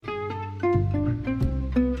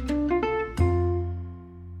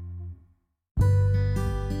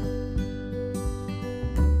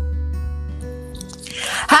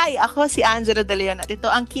Hi, ako si Angela De Leon at ito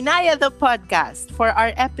ang Kinaya the Podcast. For our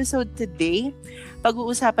episode today,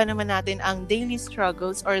 pag-uusapan naman natin ang daily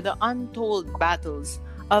struggles or the untold battles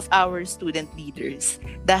of our student leaders.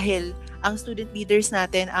 Dahil ang student leaders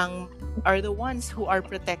natin are the ones who are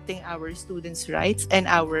protecting our students' rights and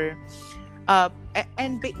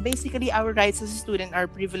basically our rights as a student, our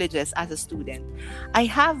privileges as a student. I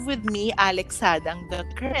have with me Alex Sadang, the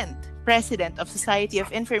current President of Society of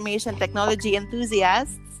Information Technology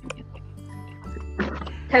Enthusiasts.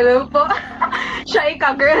 Hello po. Shy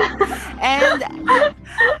ka, girl. And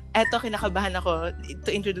eto, kinakabahan ako to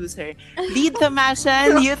introduce her. Lead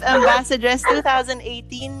Tamashan Youth Ambassadress 2018,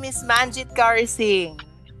 Miss Manjit Kaur-Singh.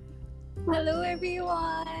 Hello,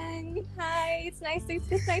 everyone. Hi, it's nice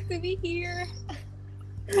to be here.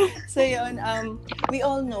 So yun, we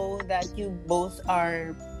all know that you both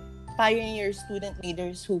are pioneer student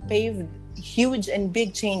leaders who paved huge and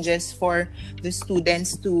big changes for the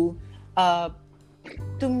students to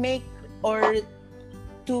make or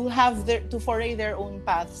to foray their own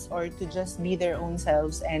paths or to just be their own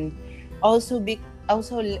selves, and also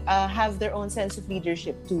have their own sense of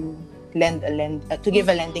leadership to give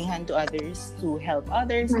a lending hand to others, to help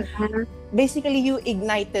others. Mm-hmm. Basically, you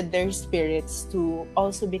ignited their spirits to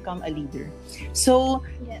also become a leader. So,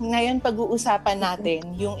 Ngayon pag-uusapan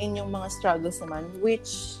natin yung inyong mga struggles naman,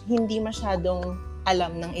 which hindi masyadong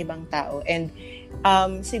alam ng ibang tao. And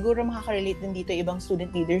siguro makaka-relate din dito ibang student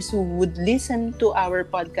leaders who would listen to our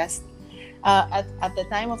podcast at the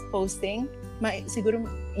time of posting. Siguro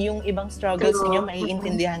yung ibang struggles niyo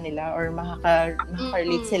maiintindihan nila or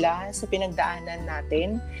makaka-relate sila sa pinagdaanan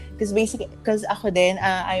natin. Because ako din,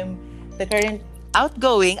 I'm the current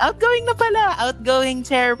outgoing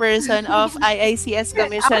chairperson of IICS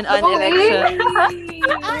Commission on Election.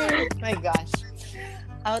 My gosh.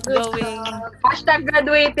 Outgoing.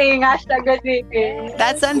 #graduating.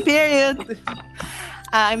 That's on period.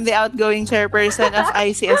 I'm the outgoing chairperson of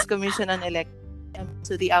ICS Commission on Election. I'm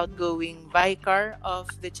also the outgoing vicar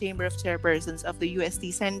of the Chamber of Chairpersons of the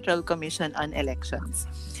UST Central Commission on Elections.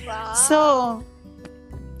 Wow. So,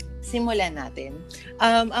 simulan natin.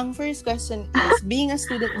 Ang first question is, being a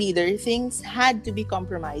student leader, things had to be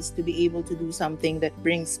compromised to be able to do something that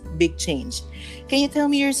brings big change. Can you tell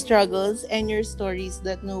me your struggles and your stories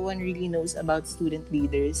that no one really knows about student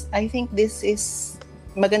leaders? I think this is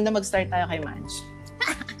maganda mag-start tayo kay Manj.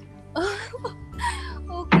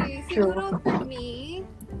 Okay, siguro for me,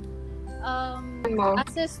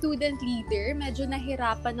 as a student leader, medyo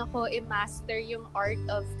nahirapan ako i-master yung art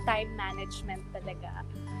of time management talaga.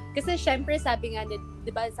 Kasi syempre, sabi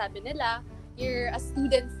nila, you're a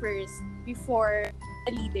student first before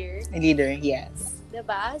a leader. A leader, yes.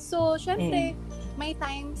 Diba? So, syempre, may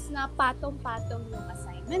times na patong-patong yung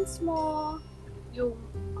assignments mo, yung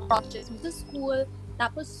projects mo sa school,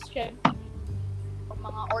 tapos syempre,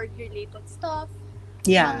 mga org-related stuff,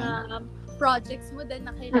 mga projects mo din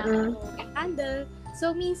na kailangan mo i-handle.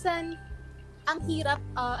 So, minsan, ang hirap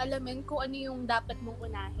alamin kung ano yung dapat mong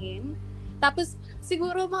unahin. Tapos,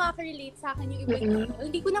 siguro makaka-relate sa akin yung iba dito.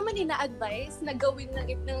 Hindi ko naman ina-advise na gawin ng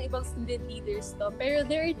ibang student leaders to. Pero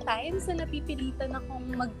there are times na napipilitan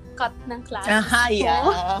akong mag-cut ng classes ko.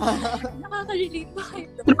 Nakaka-relate ba kayo?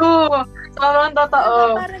 True. Sobrang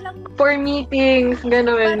totoo. Para lang, for meetings,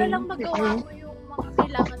 gano'n. Para lang magawa mo yung mga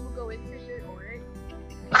kailangan mo gawin for your org.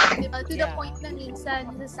 Diba? To the point na minsan,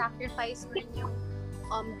 sacrifice mo rin yung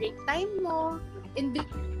break time mo.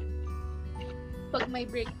 Pag may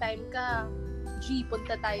break time ka,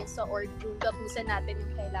 punta tayo sa org room, tapusin natin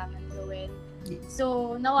yung kailangan gawin.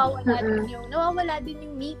 So, nawawala din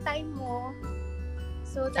yung me time mo.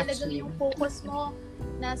 So, talagang yung focus mo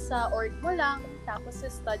nasa org mo lang, tapos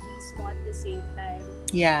sa studies mo at the same time.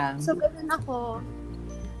 Yeah. So, ganun ako.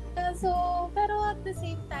 Pero at the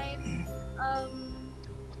same time,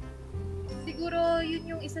 siguro yun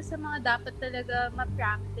yung isa sa mga dapat talaga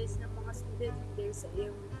ma-practice ng mga student leaders,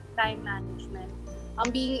 yung time management.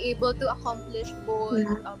 Being able to accomplish both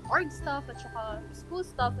org stuff at saka school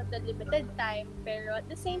stuff at a limited time, pero at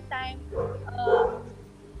the same time,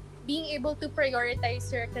 being able to prioritize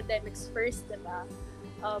your academics first, diba?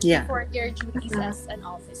 Before your duties as an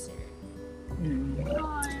officer.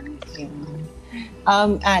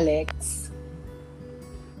 Alex?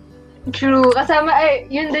 True. Kasama,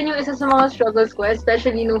 yun din yung isa sa mga struggles ko,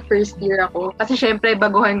 especially nung first year ako. Kasi syempre,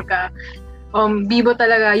 baguhan ka. Bibo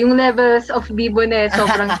talaga. Yung levels of bibo-ness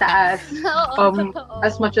sobrang taas.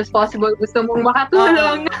 As much as possible, gusto mong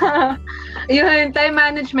makatulong. Yun, time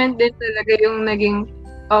management din talaga yung naging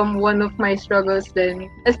one of my struggles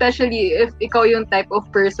din. Especially if ikaw yung type of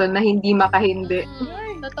person na hindi makahindi.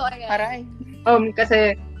 Totoo yan. Aray.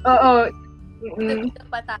 Kasi,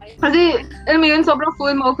 pa tayo. Kasi, alam mo yun, sobrang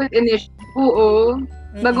full mo with initiative. Oo.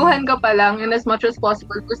 Baguhan ka pa lang, and as much as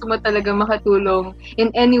possible, gusto mo talaga makatulong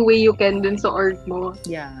in any way you can dun sa org mo.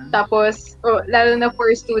 Yeah. Tapos, lalo na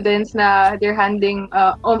for students na they're handing,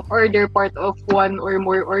 or they're part of one or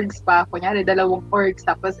more orgs pa. Kunyari, 2 orgs,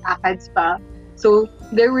 tapos ACADS pa. So,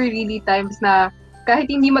 there were really times na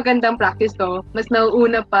kahit hindi magandang practice to, mas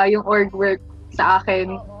nauuna pa yung org work sa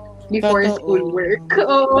akin before school work.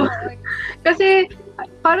 Oo. Kasi,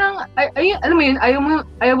 parang, alam mo yun, ayaw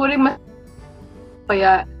mo rin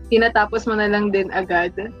kaya tinatapos mo na lang din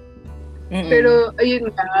agad. Pero, ayun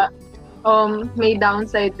nga, may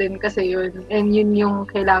downside din kasi yun. And yun yung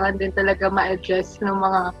kailangan din talaga ma-address ng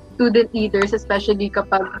mga student leaders, especially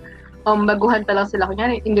kapag baguhan pa lang sila.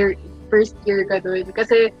 Kunyari, in their first year ka doon.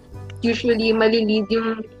 Kasi, usually, malilid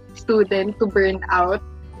yung student to burn out.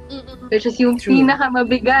 Which is yung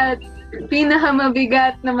pinakamabigat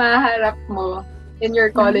na maharap mo in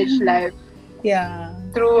your college life. Yeah.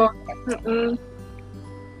 True.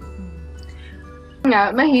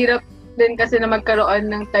 Nga, mahirap din kasi na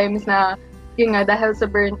magkaroon ng times na yun nga, dahil sa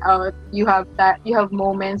burnout, you have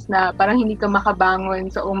moments na parang hindi ka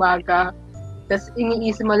makabangon sa umaga. Tapos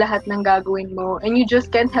iniisip mo lahat ng gagawin mo. And you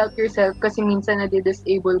just can't help yourself kasi minsan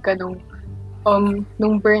na-disable ka nung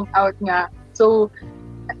burnout nga. So,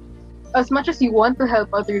 as much as you want to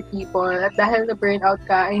help other people, at dahil na burnout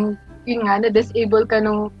ka, and yun nga, na-disable ka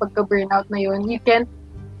nung pagka-burnout na yun, you can't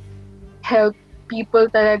help people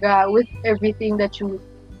talaga with everything that you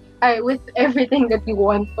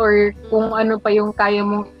want, or kung ano pa yung kaya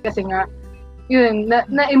mo, kasi nga yun,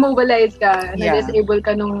 na-immobilize ka, na-disable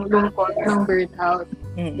ka nung lungkot, nung burnout.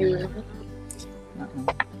 Yun.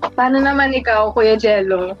 Paano naman ikaw, Kuya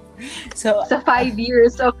Jello? So, sa 5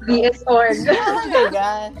 years of BS Org? Oh my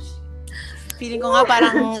gosh. Feeling ko nga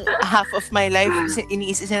parang half of my life,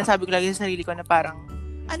 sinasabi ko lagi sa sarili ko na parang,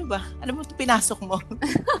 ano ba? Ano mo ito pinasok mo?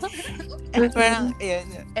 And parang, ayun,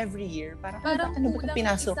 every year, parang ano ba ito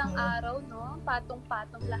pinasok isang mo? araw, no?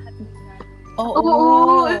 Patong-patong lahat ng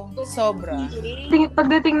Oo, sobra.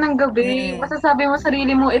 Pagdating ng gabi, masasabi mo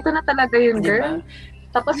sarili mo, ito na talaga yun, girl.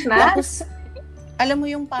 Diba? Tapos na. Tapos, alam mo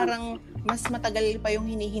yung parang mas matagal pa yung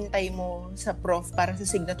hinihintay mo sa prof para sa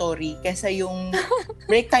signatory kaysa yung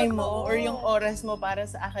break time mo or yung oras mo para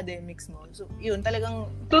sa academics mo. So, yun, talagang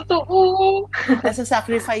totoo. Nasa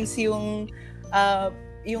sacrifice yung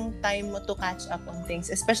time mo to catch up on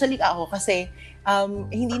things. Especially ako kasi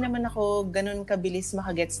hindi naman ako ganun kabilis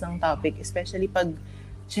makagets ng topic. Especially pag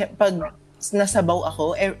nasabaw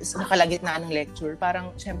ako, nakalagitnaan ng lecture. Parang,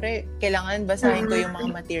 syempre, kailangan basahin ko yung mga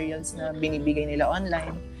materials na binibigay nila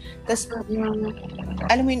online. Tapos,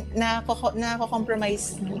 alam mo yun,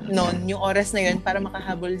 nako-compromise noon yung oras na yun para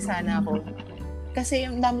makahabol sana ako. Kasi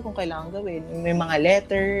yung dami kong kailangan gawin. May mga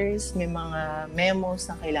letters, may mga memos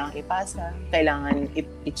na kailangan ipasa, kailangan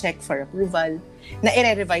i-check for approval, na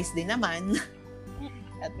i-revise din naman.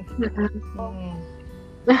 At,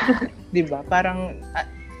 diba? Parang,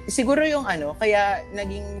 siguro yung kaya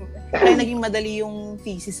naging madali yung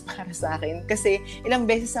thesis para sa akin. Kasi ilang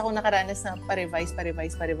beses ako nakaranas na pa-revise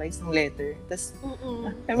ng letter. Tapos,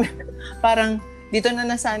 parang, dito na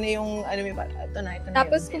nasana yung, ito na.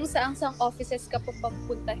 Tapos kung saang offices ka pa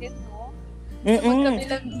papuntahin, no? Sa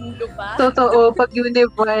magkabilang dulo pa. Totoo, pag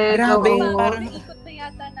unified. Grabe, parang ikot na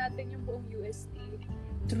yata natin yung buong UST.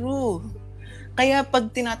 True. Kaya pag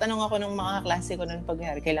tinatanong ako ng mga klase ko noon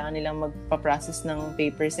kailangan nilang magpa-process ng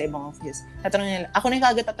paper sa ibang office. Tatanungin nila, ako na yung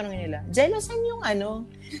kagad tatanungin nila, Jello, saan yung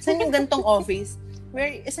gantong office?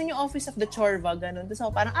 Saan yung office of the Chorva? Ganon. Tapos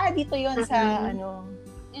ako parang, dito yon sa Ganon.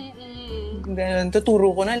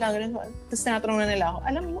 Tuturo ko na lang. Ganon. Tapos tinatanong na nila ako,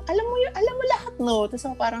 alam mo lahat, no? Tapos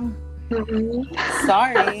ako parang,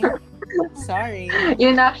 sorry.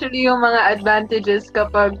 Yun actually yung mga advantages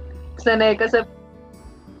kapag sanay ka sa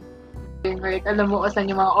work, alam mo kung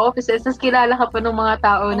saan yung mga offices, tapos kilala ka pa ng mga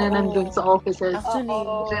tao na nandun sa offices. Actually.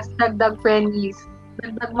 Just dagdag friendlies,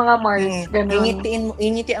 dagdag mga marks, gano'n.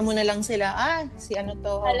 Ingitian mo na lang sila, si ano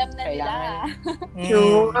to. Alam na nila.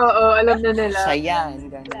 True, oo, alam na nila. Siya yan,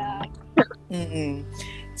 gano'n.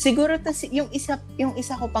 Siguro, yung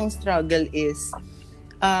isa ko pang struggle is,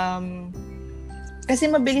 kasi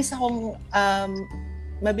mabilis akong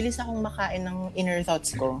makain ng inner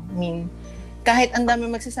thoughts ko. I mean, kahit ang dami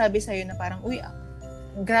magsasabi sa'yo na parang, uy,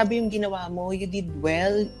 grabe yung ginawa mo, you did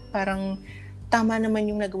well, parang tama naman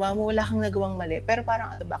yung nagawa mo, wala kang nagawang mali. Pero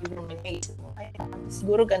parang, bakit naman naisip mo? Ay,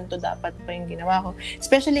 siguro ganito dapat pa yung ginawa ko.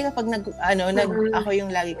 Especially kapag ako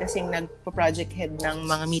yung lagi kasing nagpo-project head ng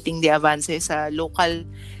mga meeting de avance sa local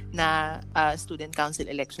na student council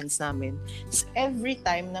elections namin. So, every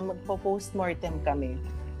time na magpo-postmortem kami,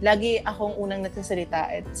 lagi akong unang nagsasalita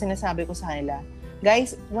at sinasabi ko sa kanila,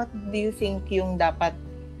 guys, what do you think yung dapat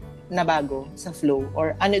na bago sa flow?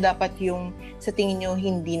 Or ano dapat yung sa tingin nyo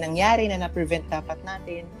hindi nangyari na na-prevent dapat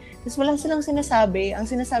natin? Tapos wala silang sinasabi. Ang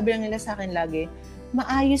sinasabi lang nila sa akin lagi,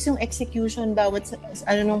 maayos yung execution bawat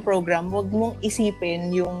nung program. Huwag mong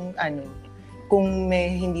isipin yung kung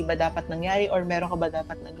may hindi ba dapat nangyari or meron ka ba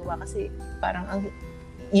dapat nagawa. Kasi parang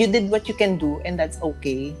you did what you can do and that's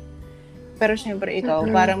okay. Pero syempre ikaw,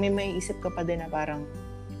 parang may isip ka pa din na parang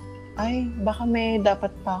ay, baka may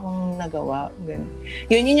dapat pa akong nagawa. Ganun.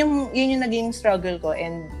 Yun yung naging struggle ko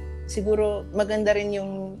and siguro maganda rin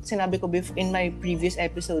yung sinabi ko in my previous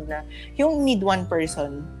episode na yung need one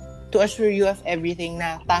person to assure you of everything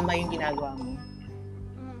na tama yung ginagawa mo.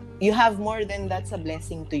 You have more than that's a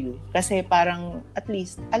blessing to you. Kasi parang at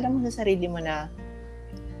least alam mo sa sarili mo na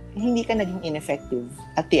hindi ka naging ineffective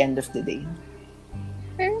at the end of the day.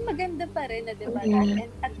 Pero maganda pa rin na diba and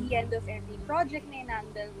at the end of every project na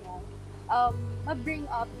inandal mo, ma-bring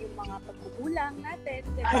up yung mga pagkukulang natin,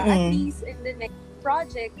 diba? At least in the next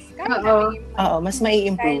projects, kaya natin mas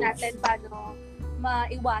mai-improve. Kaya natin paano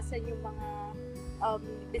maiwasan yung mga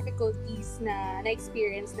difficulties na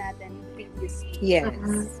na-experience natin previously. Yes.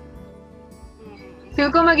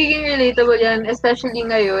 Feel ko magiging relatable yan, especially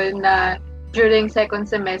ngayon na during second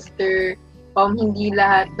semester, hindi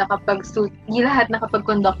lahat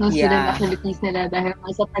nakapag-conduct ng student activities nila dahil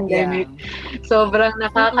sa pandemic. Sobrang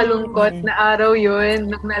nakakalungkot na araw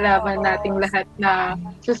yun nung nalaman nating lahat na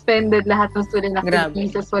suspended lahat ng student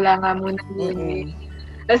activities. So wala nga muna yun.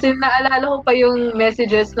 Kasi naalala ko pa yung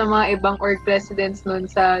messages ng mga ibang org presidents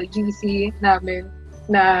nun sa GC namin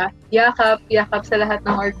na yakap sa lahat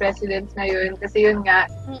ng org presidents ngayon. Kasi yun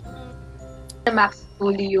nga, max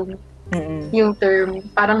fully yung term,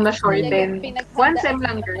 parang na-shorten. One sem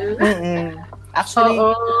lang, girl. Actually,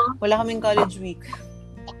 wala kaming college week.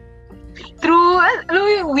 True. Ano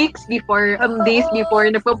yung weeks before, days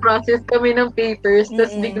before, nagpa-process kami ng papers,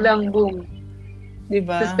 tapos biglang boom.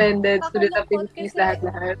 Diba? Suspended, student activities,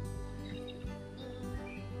 lahat-lahat.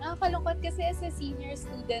 Nakakalungkot kasi as a senior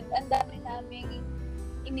student, ang dami naming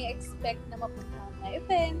ini-expect na mapunta mga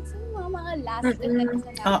events, mga last events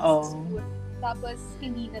na namin sa school. Tapos,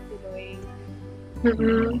 hindi natuloy.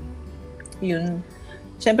 Yun.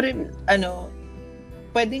 Siyempre,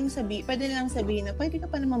 pwede lang sabihin na pwede ka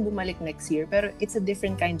pa naman bumalik next year, pero it's a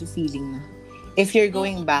different kind of feeling na. If you're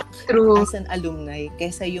going back as an alumni,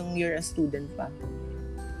 kesa yung you're a student pa.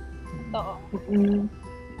 Oo.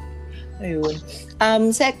 Ayun.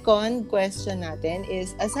 Second question natin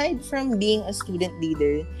is, aside from being a student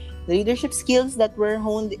leader, the leadership skills that were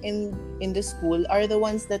honed in the school are the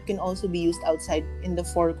ones that can also be used outside in the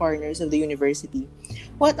four corners of the university.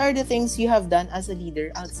 What are the things you have done as a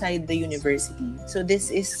leader outside the university? So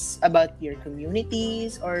this is about your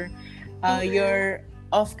communities or your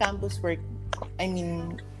off-campus work. I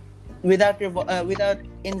mean, without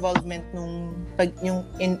involvement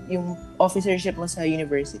yung officership mo sa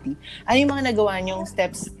university. Ano yung mga nagawa niyong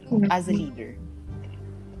steps as a leader?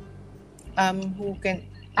 Who can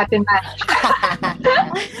Ate Match.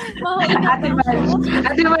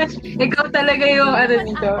 Ate Match, ikaw talaga yung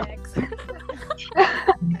dito.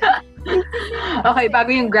 Okay, bago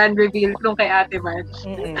yung grand reveal kung kay Ate Match.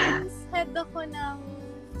 Head ako ng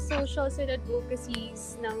social and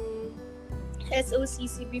advocacies ng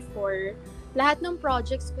SOCC before. Lahat ng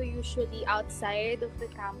projects ko usually outside of the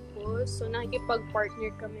campus. So,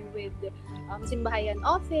 nakikipag-partner kami with Simbahayan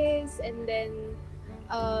Office and then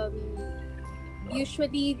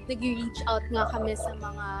usually, nag-reach out nga kami sa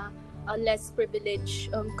mga less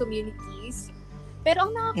privileged communities. Pero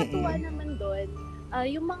ang nakakatuwa naman doon,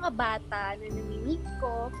 yung mga bata na nami-meet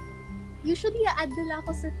ko, usually a-add nila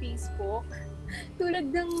ako sa Facebook.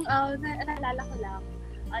 Tulad ng, naalala ko lang,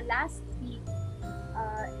 last week,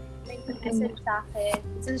 nag-message sa akin,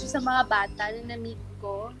 sa mga bata na na-meet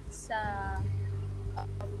ko sa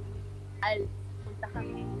punta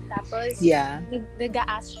kami. Tapos,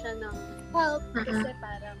 nag-a-ask siya ng help kasi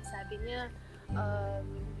parang sabi niya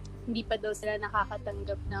hindi pa daw sila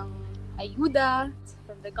nakakatanggap ng ayuda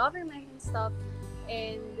from the government and stuff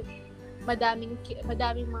and madaming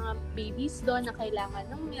mga babies doon na kailangan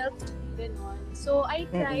ng milk, gano'n. So I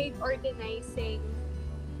tried organizing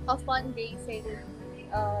a fundraiser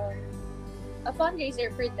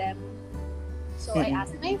for them. So I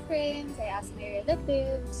asked my friends, I asked my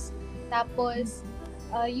relatives, tapos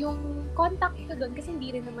yung contact ko doon, kasi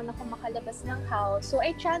hindi rin naman ako makalabas ng house. So,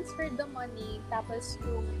 I transferred the money. Tapos,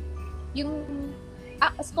 yung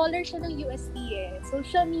scholar siya ng UST eh. So,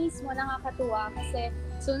 siya mismo nakakatuwa kasi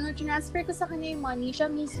nung transfer ko sa kanya yung money, siya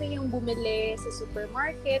mismo yung bumili sa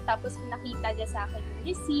supermarket, tapos nakita niya sa akin yung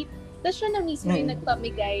receipt, tapos siya na mismo yung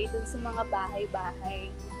nagpamigay dun sa mga bahay-bahay.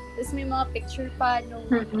 Tapos may mga picture pa nung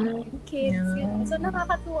kids. Yun. So,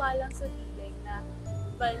 nakakatuwa lang sa feeling na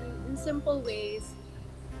but in simple ways,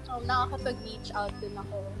 nakakapag-reach out din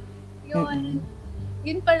ako.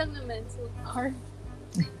 Yun pa lang naman so far.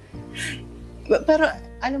 Pero,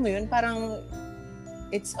 ano mo yun, parang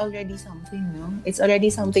it's already something, no? It's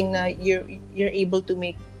already something na you're able to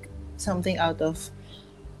make something out of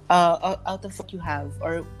what you have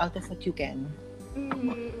or out of what you can.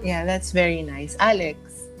 Yeah, that's very nice. Alex.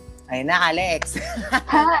 Ay na, Alex.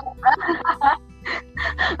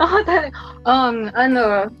 Ako talaga,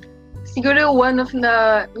 siguro one of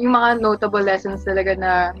yung mga notable lessons talaga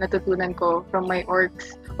na natutunan ko from my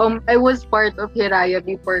orgs. I was part of Hiraya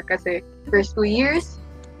before kasi first 2 years.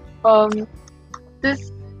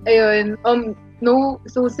 Ayun,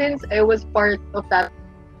 so since I was part of that,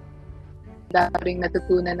 ring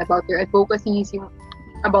natutunan about their advocacies, yung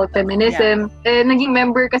about feminism. Naging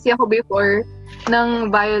member kasi ako before ng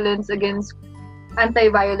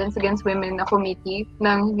anti-violence against women na committee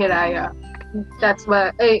ng Hiraya. That's why,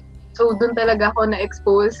 so dun talaga ako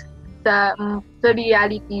na-expose sa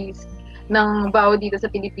realities ng bao dito sa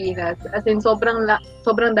Pilipinas. As in, sobrang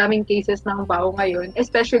daming cases ng bao ngayon,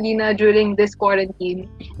 especially na during this quarantine.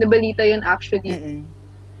 Nabalita yun actually.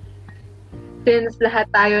 Since lahat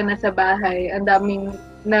tayo nasa bahay, ang daming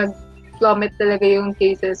nag-plummet talaga yung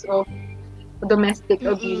cases of domestic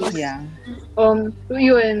abuse. Yeah. So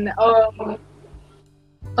yun,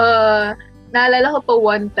 naalala ko pa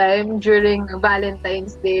one time during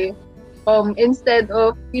Valentine's Day, instead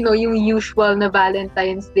of, yung usual na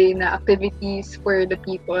Valentine's Day na activities for the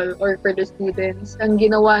people or for the students, ang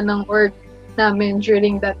ginawa ng org namin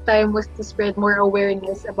during that time was to spread more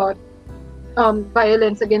awareness about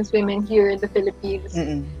violence against women here in the Philippines.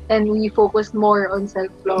 And we focused more on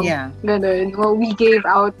self-love. Yeah. Ganun. We gave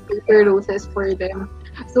out paper roses for them.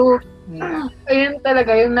 So, ayun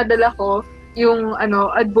talaga, yung nadala ko, yung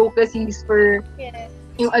advocacies for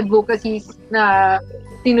yung advocacies na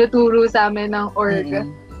tinuturo sa amin ng org.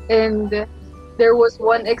 And there was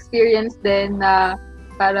one experience then na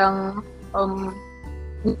parang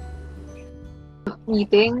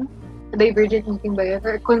meeting, divergent meeting ba yun?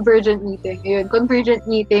 Or convergent meeting. Ayun, convergent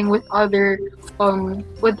meeting with other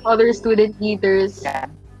student leaders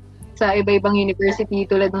sa iba-ibang university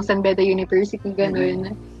tulad ng San Beda University,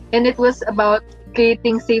 ganun. And it was about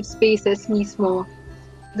creating safe spaces mismo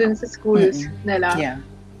dun sa schools nila. Yeah.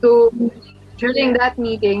 So, during that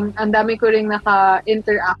meeting, ang dami ko rin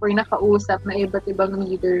naka-interact or nakausap na iba't ibang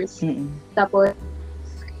leaders. Tapos,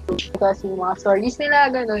 kasi yung mga stories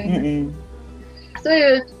nila, gano'n. So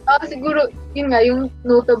yun, siguro, yun nga, yung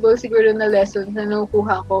notable siguro na lesson na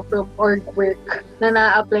nakukuha ko from org work na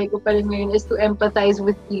na-apply ko pa rin ngayon is to empathize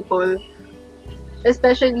with people.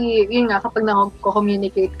 Especially, yun nga, kapag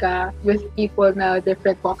nako-communicate ka with people na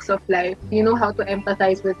different walks of life, you know how to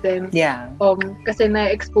empathize with them. Yeah. Kasi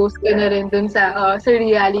na-expose ka na rin dun sa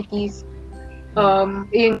realities.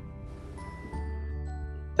 Yung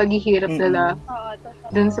paghihirap nila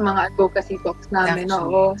dun sa mga advocacy talks namin.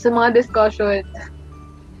 Oo. Sa mga discussions.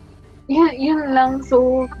 Yun lang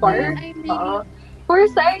so far.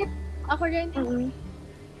 Foresight. Ako rin.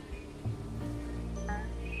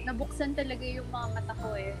 Nabuksan talaga yung mga mata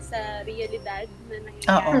ko sa realidad na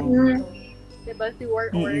nangyayari. Diba? Through our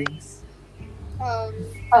orgs.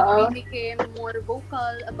 We became more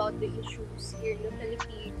vocal about the issues here in the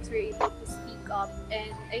Philippines. We're able to speak up.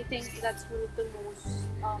 And I think that's one of the most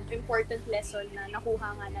important lesson na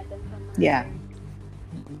nakuha nga natin from our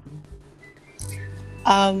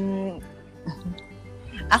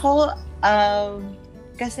Ako,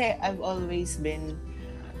 kasi I've always been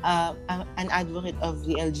an advocate of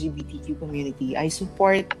the LGBTQ community. I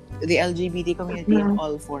support the LGBT community in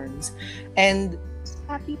all forms. And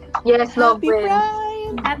Happy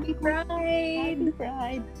Pride! Happy Pride!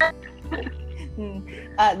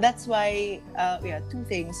 That's why, two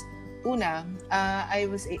things. Una, I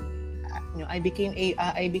became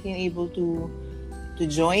able to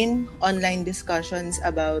join online discussions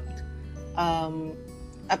about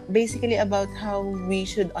basically about how we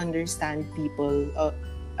should understand people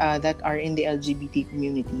that are in the LGBT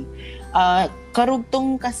community.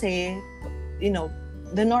 Karugtong kasi,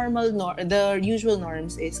 the usual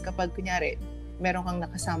norms is kapag kunyari meron kang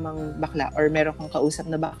nakasamang bakla or meron kang kausap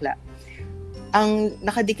na bakla, ang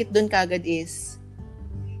nakadikit doon kagad is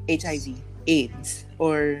HIV, AIDS,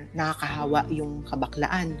 or nakakahawa yung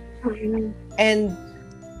kabaklaan. And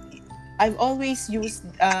I've always used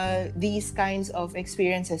these kinds of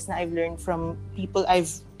experiences na I've learned from people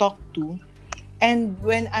I've talked to. And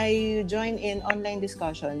when I join in online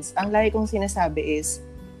discussions, ang lagi kong sinasabi is,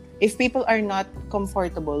 if people are not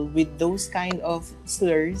comfortable with those kind of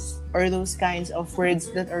slurs or those kinds of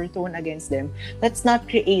words that are thrown against them, let's not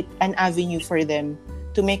create an avenue for them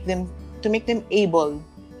to make them able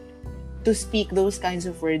to speak those kinds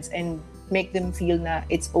of words and make them feel na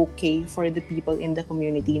it's okay for the people in the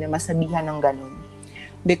community na masabihan ng ganun.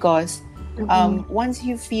 Because once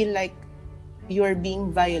you feel like you're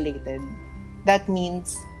being violated, that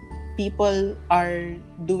means people are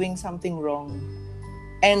doing something wrong.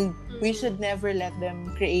 And we should never let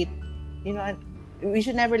them create, we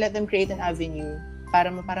should never let them create an avenue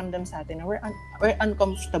para maparamdam sa atin na we're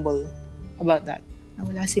uncomfortable about that.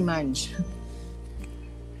 Wala si Manj.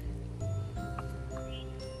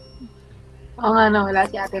 Oo nga, wala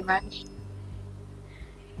si Ate Manj.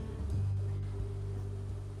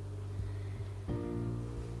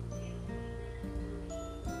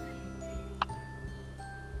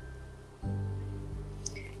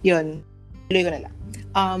 Yun. Tuloy ko na lang.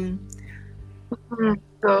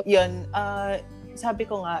 Yun. Sabi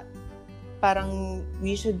ko nga, parang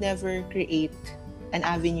we should never create an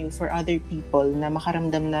avenue for other people na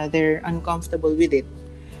makaramdam na they're uncomfortable with it.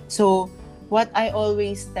 So, what I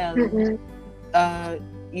always tell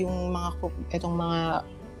yung itong mga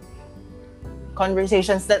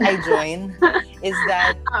conversations that I join is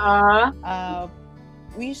that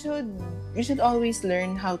we should always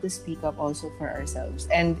learn how to speak up also for ourselves.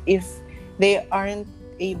 And if they aren't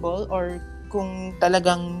able or kung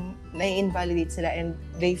talagang nai-invalidate sila and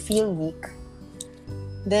they feel weak,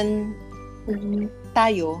 then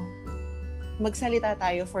tayo, magsalita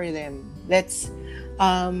tayo for them. Let's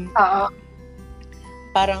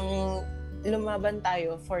parang lumaban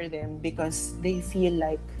tayo for them because they feel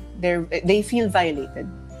like they feel violated.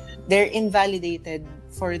 They're invalidated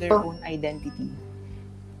for their own identity.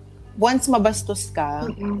 Once mabastos ka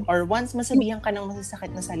or once masabihan ka ng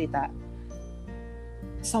masasakit na salita,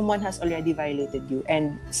 someone has already violated you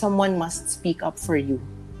and someone must speak up for you.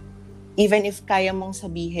 Even if kaya mong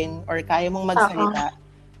sabihin or kaya mong magsalita,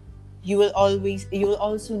 you will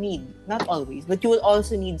also need, not always, but you will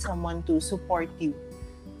also need someone to support you.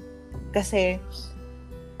 Kasi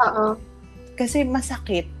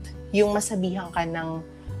masakit yung masabihan ka ng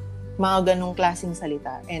mga ganong klaseng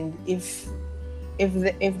salita. And if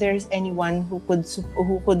there's anyone who would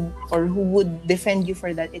defend you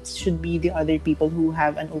for that, it should be the other people who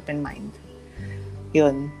have an open mind.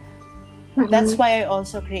 Yun. That's why I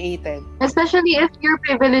also created. Especially if you're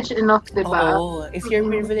privileged enough, diba? Oh, if you're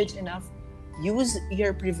privileged enough, use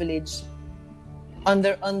your privilege on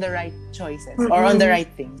the right choices or on the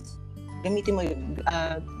right things. Gamitin mo yun.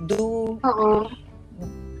 Do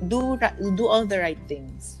all the right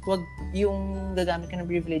things. Wag yung gagamit ka ng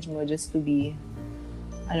privilege mo just to be,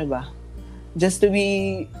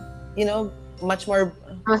 much more,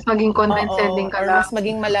 mas maging condescending ka lang. Or mas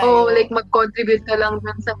maging malayo. Like mag-contribute ka lang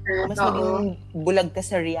dun sa earth. Mas maging bulag ka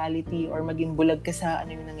sa reality or maging bulag ka sa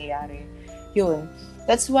ano yung nangyayari. Yun.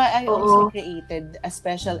 That's why I also created a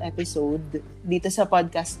special episode dito sa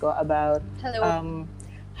podcast ko about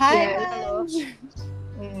hi, hello.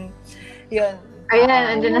 Yun. Ayan,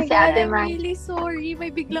 andyan na si Ate I'm Manj. really sorry. May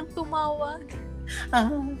biglang tumawag.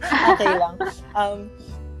 Okay lang.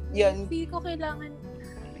 Yun. Feel ko kailangan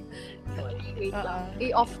wait lang.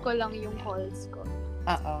 I-off ko lang yung calls ko.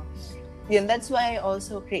 Yun, that's why I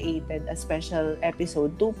also created a special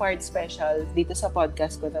episode, 2-part special dito sa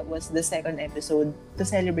podcast ko. That was the second episode to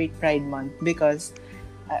celebrate Pride Month because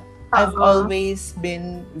I've always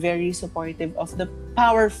been very supportive of the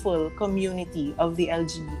powerful community of the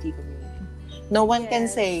LGBT community. No one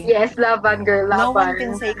can say... Yes, laban, girl, laban. No one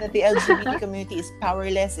can say that the LGBT community is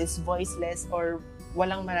powerless, is voiceless, or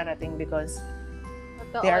walang mararating because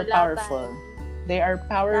they are powerful. They are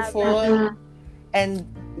powerful and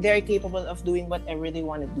they're capable of doing whatever they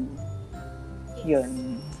want to do. Yes.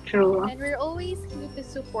 Yun. True. And we're always here to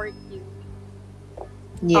support you.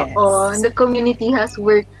 Yes. And the community has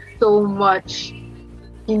worked so much.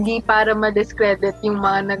 Hindi para ma-discredit yung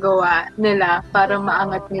mga nagawa nila, para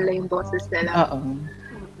maangat nila yung boses nila.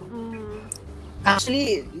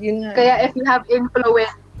 Actually, yun nga. Kaya if you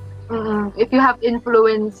have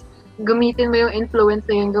influence, gamitin mo yung influence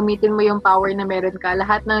na yun, gamitin mo yung power na meron ka,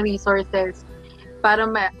 lahat ng resources para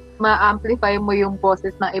ma-amplify mo yung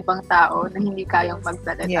boses ng ibang tao na hindi kayang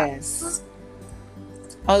magsalita. Yes.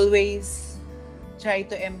 Always try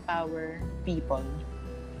to empower people.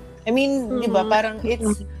 I mean, di ba, parang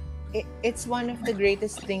it's one of the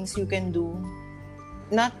greatest things you can do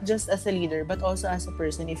not just as a leader, but also as a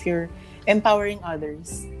person if you're empowering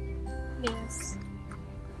others. Yes.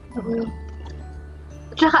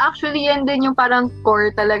 Tsaka actually, yan din yung parang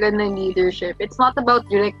core talaga ng leadership. It's not about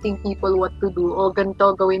directing people what to do. O,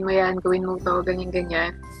 ganito, gawin mo yan, gawin mo to,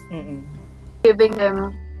 ganyan-ganyan. Giving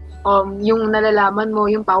them yung nalalaman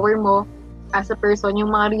mo, yung power mo as a person,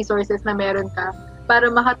 yung mga resources na meron ka,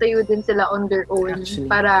 para makatayo din sila on their own.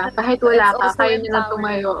 Actually. Para kahit wala ka, kaya nyo na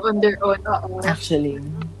tumayo on their own. Oo. Actually.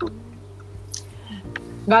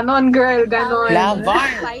 Ganon, girl, ganon.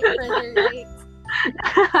 Laban! Fight for their rights.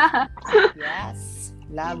 Yes.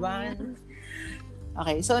 Laban.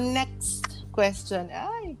 Okay, so next question.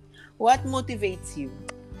 What motivates you?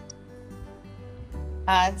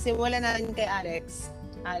 Simulan natin kay Alex.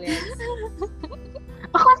 Alex.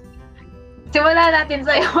 Simulan natin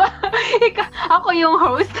sa'yo. Ako yung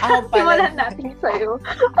host. Ako pala. Simulan natin sa'yo.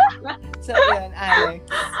 So, yun, Alex.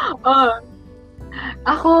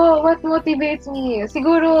 Ako, what motivates me?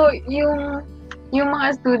 Siguro, yung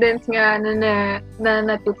mga students nga na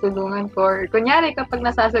natutulungan ko, or kunyari kapag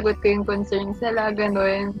nasasagot ko yung concerns nila,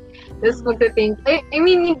 gano'n, tapos magte-think, I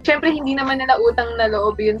mean, syempre hindi naman nila utang na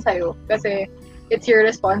loob yun sa'yo, kasi it's your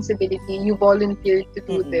responsibility, you volunteered to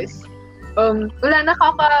do this.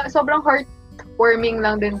 Sobrang heartwarming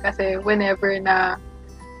lang din kasi whenever na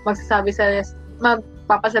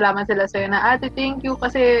magpapasalamat sila sa'yo na, ate, thank you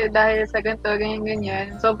kasi dahil sa ganito,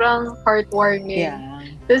 ganyan. Sobrang heartwarming. Yeah.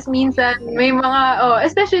 Tapos minsan, may mga,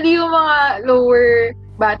 especially yung mga lower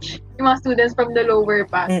batch, yung mga students from the lower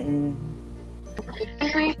batch.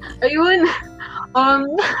 Ayun.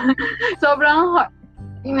 Sobrang,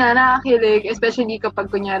 nakakilig, especially kapag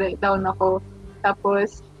kunyari down ako.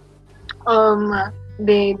 Tapos,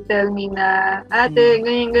 they tell me na, ate,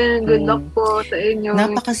 ganyan, good luck po sa inyo.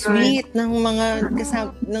 Napaka-sweet ng mga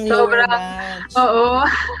ng lower batch. Oo.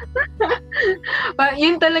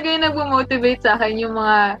 Yun talaga yung nagmo-motivate sa akin, yung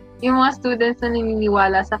mga students na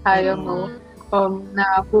naniniwala sa kaya mo,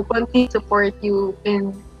 na continue support you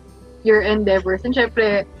in your endeavors. And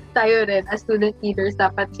syempre, tayo rin, as student leaders,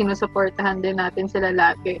 dapat sinusuportahan din natin sila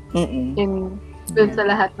lagi. Dun sa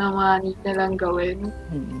lahat ng mga need nilang gawin.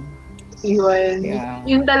 Yun. Yeah.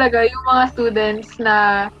 Yun talaga, yung mga students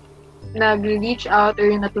na nag-reach out or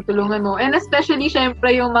yung natutulungan mo. And especially,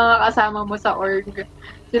 syempre, yung mga kasama mo sa org.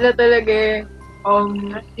 Sila talaga,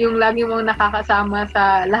 yung lagi mong nakakasama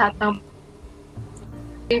sa lahat ng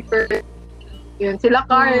paper. Yun, sila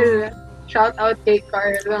Carl. Shout out kay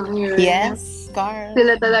Carl. Yun. Yes, Carl.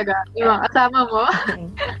 Sila talaga, yung mga kasama mo.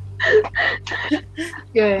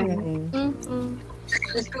 Yun.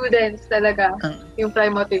 The students talaga, yung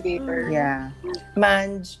prime motivator. Yeah.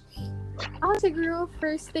 Manj. Ako siguro,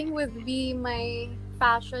 first thing would be my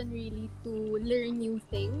passion really to learn new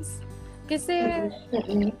things. Kasi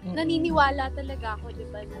naniniwala talaga ako, di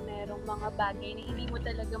ba, na merong mga bagay na hindi mo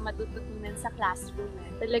talaga matututunan sa classroom.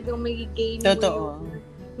 Talagang may-gain mo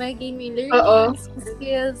yung learning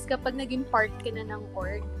skills kapag naging part ka na ng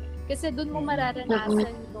org. Kasi doon mo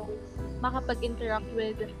mararanasan yung makapag-interact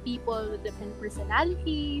with people with different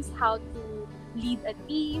personalities, how to lead a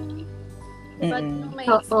team, diba? Nung may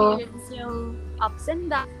experience yung ups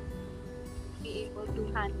and downs, be able to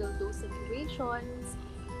handle those situations.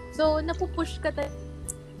 So, napupush ka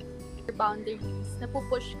your boundaries,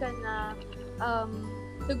 napupush ka na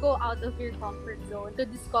to go out of your comfort zone, to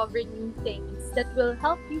discover new things that will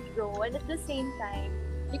help you grow, and at the same time,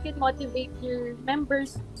 you can motivate your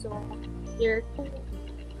members, so your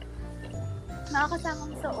nakakasama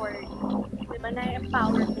mo sa org, diba,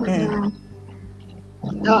 na-empower mo.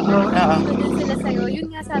 Doon sila sa'yo. Yun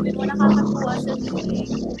nga, sabi mo, nakakakuha sa feeling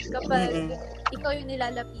kapag ikaw yung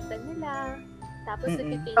nilalapitan nila, tapos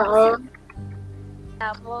nagtitindig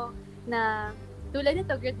mo na tulad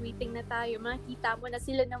nito, graduating na tayo, makikita mo na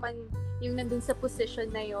sila naman yung nandun sa position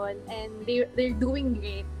na yon, and they're doing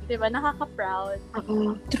great. Diba? Nakaka-proud.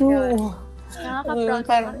 True. Nakaka-proud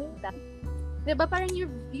parang diba, parang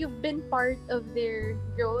you've been part of their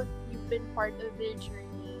growth, you've been part of their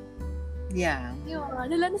journey. Yeah. Yun,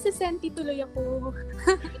 lala na si Senti tuloy ako.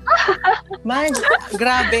 Man,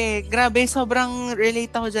 grabe, sobrang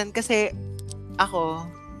relate ako dyan kasi ako,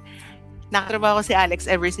 nakatrabaho ko si Alex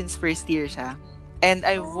ever since first year siya. And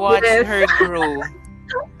I've watched her grow.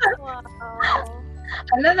 Wow.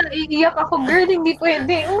 Ala, naiiyak ako, girl, hindi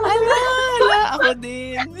pwede. Ala, ako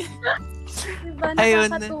din. Diba,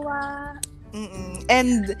 nakakatuwa.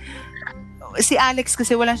 And si Alex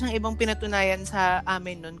kasi wala siyang ibang pinatunayan sa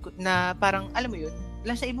amin nun na parang, alam mo yun,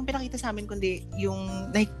 wala siyang ibang pinakita sa amin kundi yung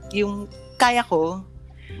kaya ko.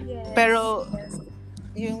 Yes. Pero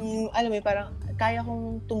yung, alam mo yun, parang kaya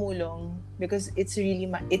kong tumulong because it's really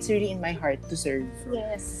in my heart to serve.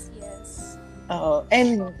 Yes. Oo.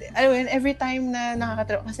 And every time na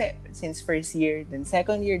nakakatrabaho, kasi since first year, then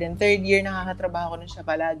second year, then third year, nakakatrabaho ko na siya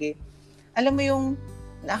palagi. Alam mo yung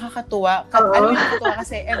nakakatuwa. Alam mo yung nakakatuwa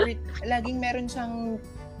kasi laging meron siyang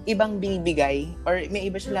ibang binibigay or may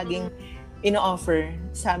iba siya laging ino-offer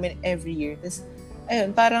sa amin every year. Tapos, ayun,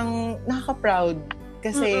 parang nakaka-proud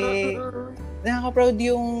kasi nakaka-proud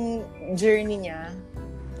yung journey niya.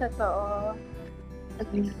 Totoo.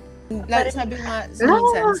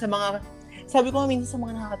 Sabi ko nga minsan sa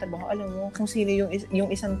mga nakakatrabaho, alam mo kung sino yung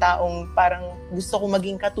isang taong parang gusto ko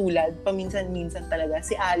maging katulad paminsan-minsan talaga,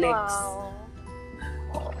 si Alex. Wow.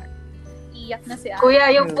 Iyak na si Alex. Kuya,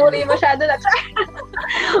 yung puri masyado na.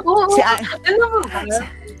 Oo. Ano mo ba?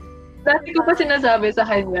 Dati ko pa sinasabi sa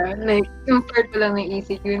kanya, like, yung part ko lang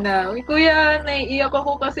naisip yun na, Kuya, naiiyak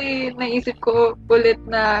ako kasi naisip ko ulit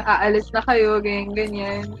na aalis na kayo,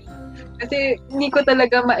 ganyan. Kasi hindi ko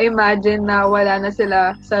talaga ma-imagine na wala na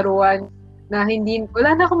sila sa Ruan, na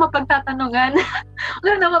wala na akong mapagtatanungan.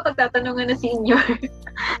 Wala na akong mapagtatanungan na senior.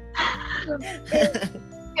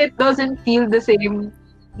 It doesn't feel the same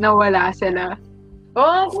na wala sila.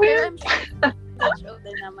 Oh, Kuya! Much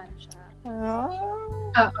older naman siya.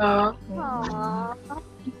 Oo.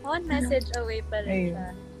 One message away pa rin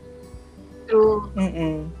siya. True.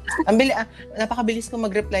 Napakabilis ko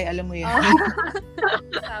mag-reply, alam mo yan.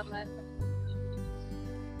 Tama.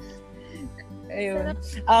 Ayun.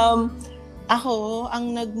 Ako,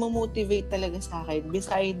 ang nagmo-motivate talaga sa akin,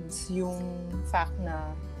 besides yung fact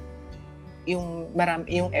na yung mga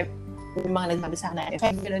nagsabi sa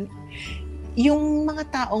akin, yung mga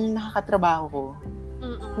taong nakakatrabaho ko,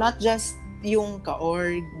 not just yung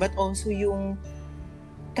ka-org, but also yung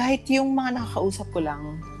kahit yung mga nakakausap ko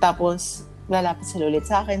lang, tapos lalapit sila ulit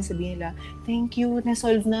sa akin, sabihin nila, thank you,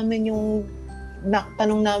 na-solve namin yung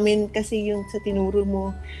tanong namin kasi yung sa tinuro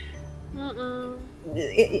mo.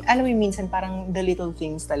 Alam mo yung minsan parang the little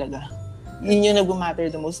things talaga. Yun yung nag-matter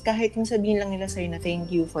the most. Kahit yung sabihin lang nila sa'yo na thank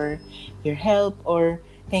you for your help or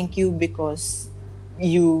thank you because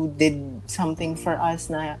you did something for us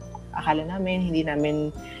na akala namin, hindi namin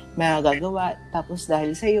magagawa. Tapos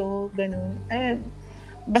dahil sa'yo, ganun.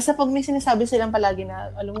 Basta pag may sinasabi silang palagi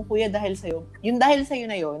na, alam mo kuya, dahil sa'yo, yung dahil sa'yo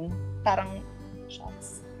na yun, parang,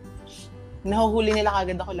 shucks. Nahuhuli nila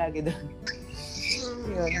kagad ako lagi doon.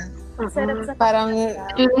 Yun. Sarap sa parang,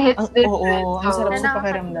 ang sarap sa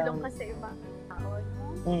pakiramdam. Nakakatulong kasi ibang tao,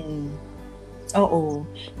 no? Oo.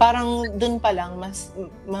 Parang doon pa lang, mas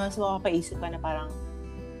makapaisip ka na parang,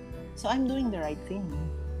 so I'm doing the right thing.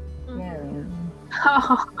 Yeah.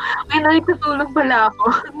 May nakikutulong pala ako.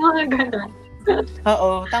 Mga ganun.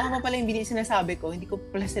 Oo. Tama pa pala yung sinasabi ko. Hindi ko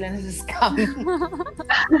pala sila nasa-scam.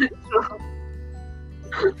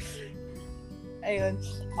 Ayun.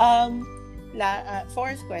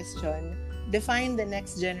 Fourth question. Define the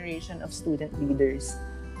next generation of student leaders.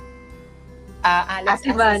 Alex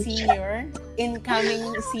as a senior,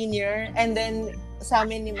 incoming senior, and then sa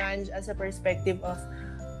amin ni Manj as a perspective of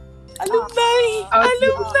alumni!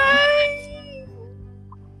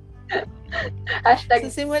 Hashtag.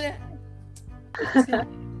 So,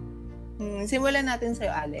 simulan natin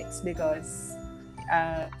sa'yo, Alex, because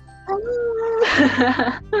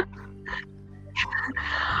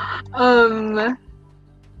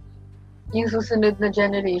yung susunod na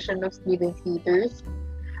generation of student leaders.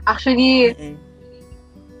 Actually,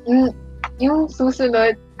 yung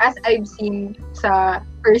susunod, as I've seen sa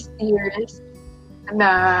first years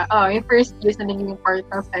na naging part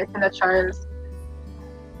ng Stella Charles,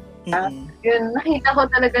 yun, nakita ko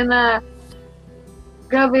talaga na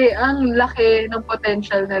grabe, ang laki ng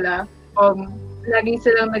potential nila. Lagi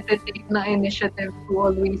silang nag-take ng initiative to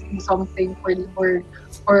always do something or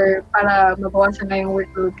para mabawasan na yung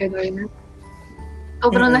workload, gano'n.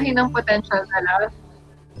 Sobrang laki ng potential nila.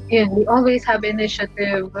 Yun, they always have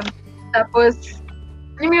initiative. Tapos,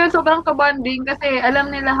 yun, sobrang kabonding kasi alam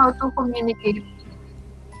nila how to communicate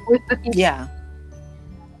with the people. Yeah.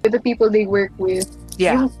 With the people they work with.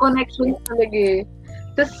 Yeah. Yung connection talaga.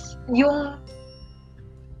 Tapos,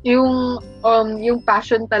 yung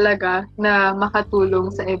passion talaga na makatulong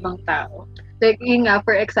sa ibang tao. Like, yun nga,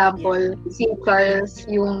 for example, si Charles,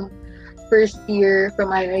 yung first year from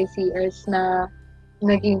IICS na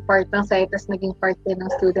naging part ng SITES, naging part din ng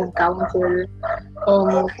student council.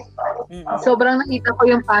 Sobrang nakita ko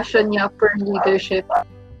yung passion niya for leadership.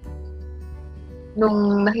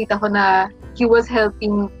 Nung nakita ko na he was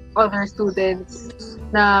helping other students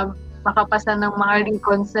na makapasa ng mga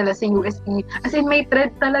recons nila sa UST. As in, may thread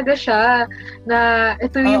talaga siya na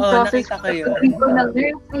ito yung process nakita ko yun. recon ng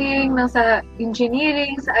nursing, ng sa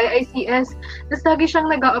engineering, sa IICS. Tapos lagi siyang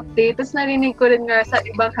nag-update. Tapos narinig ko rin nga sa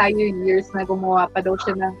ibang higher years na gumawa pa daw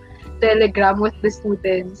siya ng telegram with the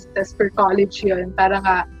students. Tapos for college yun, para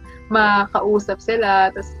nga makausap sila,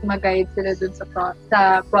 tapos mag-guide sila dun sa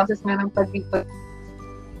process nga ng pag-recon.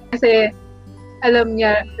 Kasi alam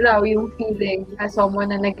niya raw yung feeling as someone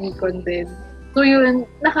na nag-recon din. So yun,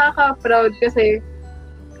 nakaka-proud kasi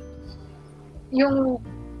yung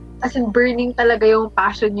as in burning talaga yung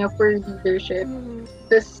passion niya for leadership.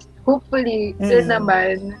 Tapos hopefully, yun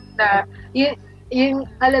naman na yung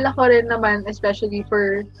alala ko rin naman especially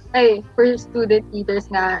for student leaders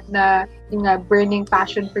na yung burning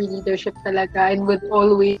passion for leadership talaga and would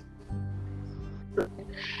always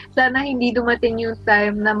sana hindi dumating yung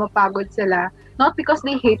time na mapagod sila. Not because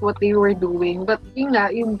they hate what they were doing, but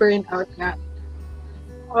yung burnout nga.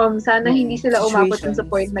 Sana hindi sila umabot sa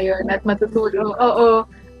point na yun at matutulog. Oo.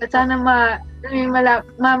 At sana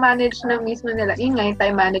ma-manage na mismo nila. Yung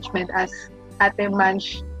time management as Ate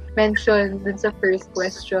Manch mentioned dun sa first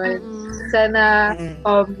question. Sana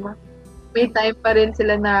may time pa rin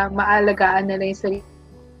sila na maalagaan nila yung sarili.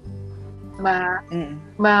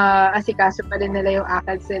 Maasikaso pa rin nila yung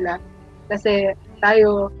akal sila. Kasi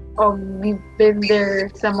tayo, we've been there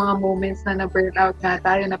sa mga moments na na-burn out nga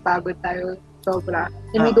tayo, napagod tayo sobra.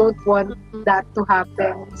 And we don't want that to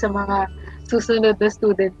happen sa mga susunod na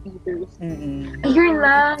student leaders. Ayun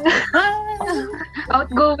lang.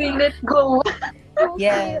 Outgoing, let's go.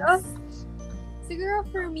 Yes. Siguro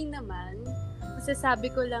for me naman,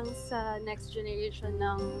 masasabi ko lang sa next generation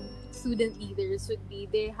ng student leaders would be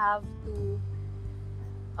they have to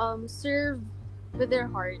serve with their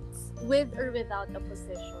hearts, with or without a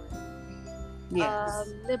position.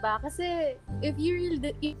 Yes. Diba? Kasi if you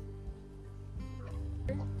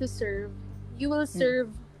to serve, you will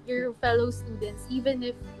serve your fellow students even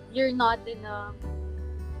if you're not in a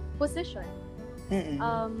position.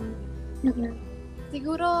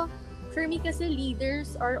 Siguro, for me kasi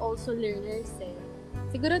leaders are also learners eh.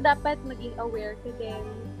 Siguro dapat maging aware ka din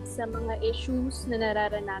sa mga issues na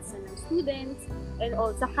nararanasan ng students and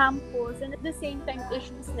all sa campus and at the same time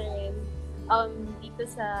issues na rin dito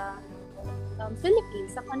sa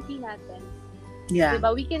Philippines, sa country natin. Yeah.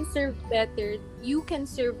 Diba? We can serve better. You can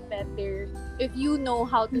serve better if you know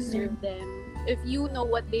how to serve them. If you know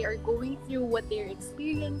what they are going through, what they're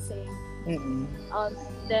experiencing.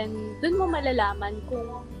 Then, dun mo malalaman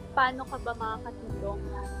kung paano ka ba makakatulong,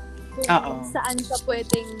 kung saan ka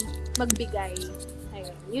pwedeng magbigay.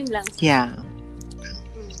 Ayun, yun lang. Yeah.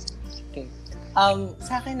 Okay.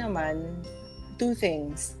 Sa akin naman, two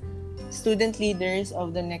things. Student leaders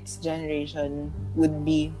of the next generation would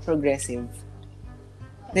be progressive.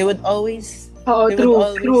 They would always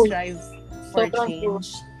strive for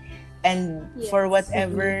change. And for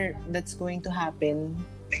whatever that's going to happen,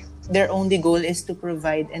 their only goal is to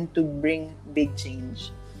provide and to bring big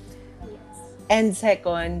change. And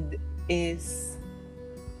second is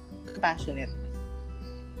compassionate.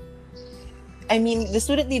 I mean, the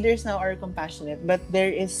student leaders now are compassionate, but there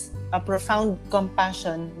is a profound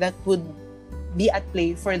compassion that would be at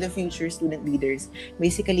play for the future student leaders.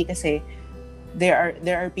 Basically, kasi there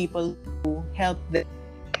are people who help them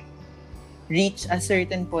reach a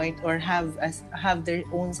certain point or have their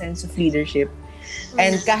own sense of leadership.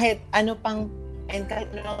 And kahit ano pang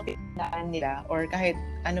pinagdaan nila or kahit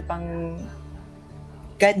gaano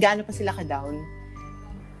pa sila ka-down,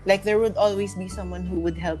 like there would always be someone who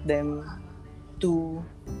would help them to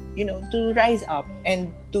rise up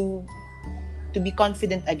and to be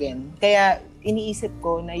confident again. Kaya iniisip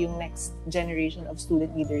ko na yung next generation of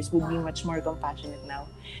student leaders would be much more compassionate now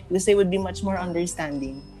because they would be much more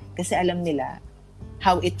understanding kasi alam nila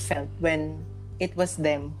how it felt when it was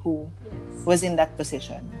them who was in that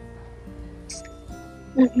position.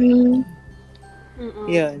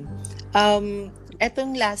 Yun.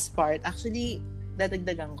 Etong last part, actually,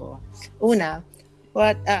 dadagdagan ko. Una,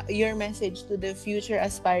 what your message to the future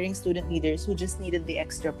aspiring student leaders who just needed the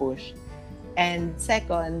extra push. And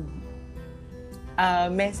second,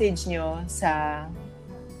 message nyo sa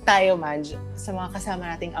tayo, Madge, sa mga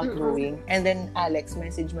kasama nating outgoing. And then, Alex,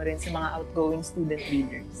 message mo rin sa mga outgoing student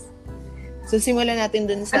leaders. So, simulan natin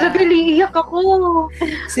dun sa... Nabili, iyak ako!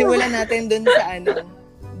 Simulan natin dun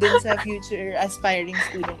sa future aspiring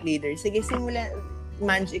student leaders. Sige, simulan.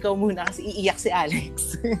 Madge, ikaw muna kasi iiyak si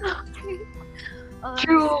Alex.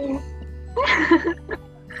 True!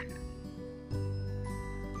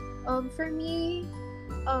 For me,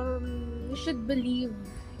 you should believe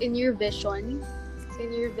in your vision. in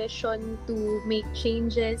your vision to make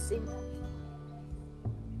changes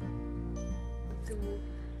to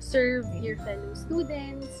serve your fellow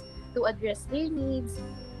students, to address their needs,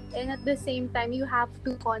 and at the same time, you have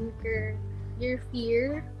to conquer your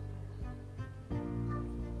fear.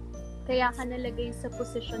 Kaya ka nalagay sa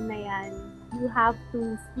posisyon na yan. You have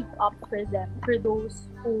to speak up for them, for those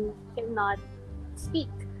who cannot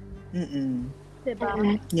speak.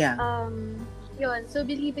 Diba? Yeah. Yun. So,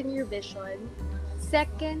 believe in your vision.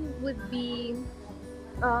 Second would be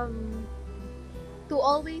to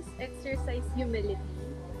always exercise humility.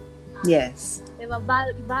 Yes. Diba?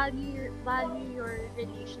 Value your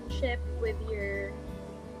relationship with your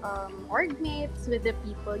org mates, with the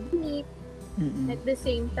people you meet. At the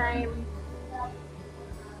same time,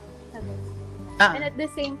 and at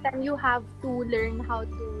the same time, you have to learn how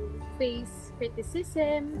to face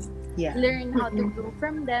criticism, learn how to grow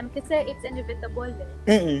from them, kasi it's inevitable.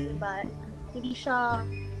 Diba? Hindi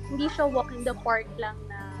siya walk in the park lang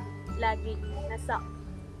na laging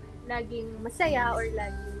masaya or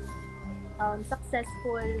laging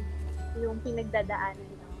successful yung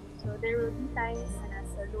pinagdadaanan mo. So, there will be times na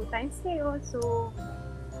nasa low times kayo. So,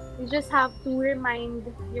 you just have to remind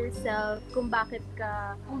yourself kung bakit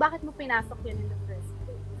mo pinasok yun in the first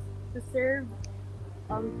place. To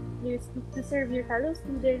serve your fellow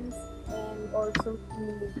students and also to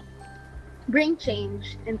bring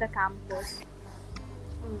change in the campus.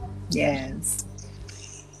 Yes.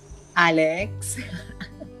 Alex?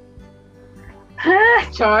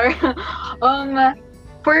 Char.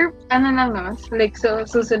 For like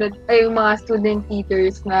susunod ay yung mga student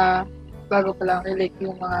leaders na bago pa lang, or like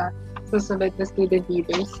yung mga susunod na student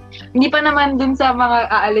leaders. Hindi pa naman dun sa mga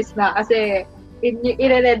aalis na kasi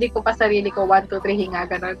i-ready ko pa sarili ko 1, 2, 3 hinga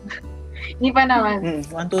ganun. Hindi pa naman.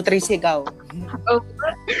 1, 2, 3 sigaw.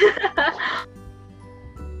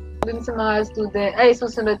 Dun sa mga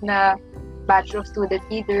susunod na batch of student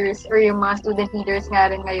leaders or yung mga student leaders nga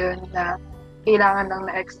rin ngayon na kailangan lang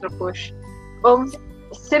na extra push.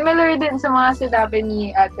 Similar din sa mga sinabi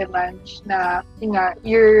ni Ate Manch na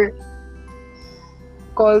you're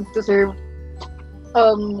called to serve.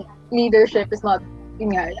 Leadership is not,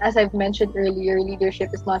 as I've mentioned earlier,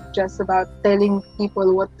 leadership is not just about telling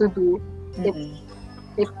people what to do.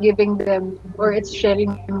 It's giving them, or it's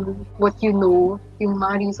sharing them what you know, yung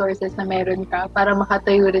mga resources na meron ka para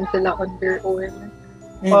makatayo rin sila on their own.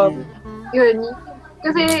 Yun.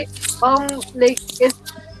 Kasi, like,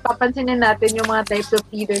 papansinin natin yung mga types of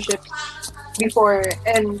leadership before,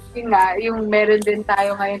 and yung meron din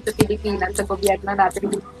tayo ngayon sa Pilipinas, sa gobyerno natin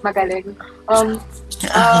magaling,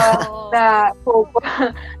 na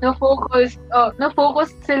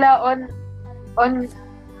focus sila on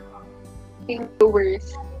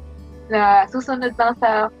doers na susunod lang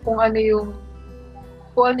sa kung ano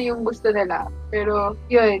yung gusto nila. Pero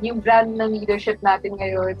yun, yung brand ng leadership natin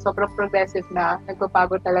ngayon, sobrang progressive na,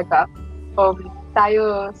 nagbabago talaga.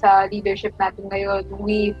 Tayo sa leadership natin ngayon,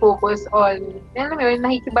 we focus on,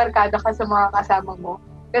 nakikibarkada ka sa mga kasama mo.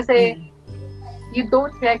 Kasi you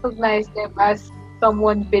don't recognize them as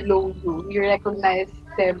someone below you. You recognize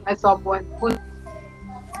them as someone who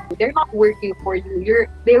they're not working for you.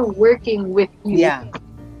 They're working with you. Yeah.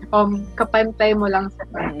 Kapantay mo lang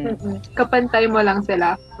sila. Kapantay mo lang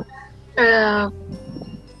sila.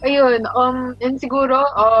 Ayun, and siguro,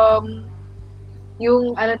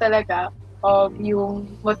 yung talaga,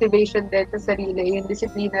 yung motivation din sa sarili, yung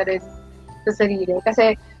disiplina rin sa sarili.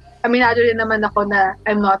 Kasi, aminado rin naman ako na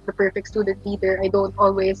I'm not the perfect student leader. I don't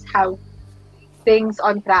always have things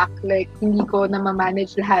on track. Like, hindi ko na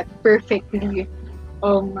ma-manage lahat perfectly.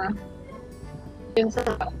 Yun sa,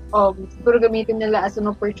 siguro gamitin nila as an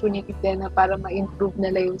opportunity din na para ma-improve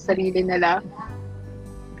nila yung sarili nila.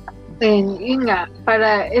 And yun nga,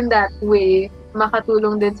 para in that way,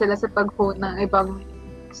 makatulong din sila sa pag-hone ng ibang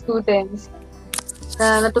students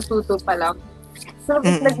na natututo pa lang. So,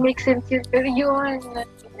 nag-make sense yun. Pero yun.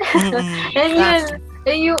 And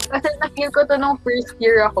yun, kasi na-feel ko to nung first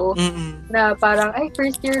year ako, na parang,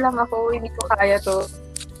 first year lang ako, hindi ko kaya to.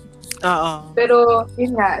 Pero,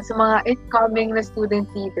 yun nga, sa mga incoming na student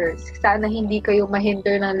leaders, sana hindi kayo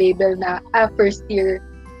mahinder ng label na, first year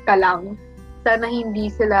ka lang. Sana hindi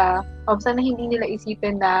nila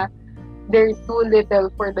isipin na they're too little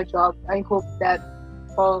for the job. I hope that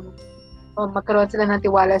magkaroon sila ng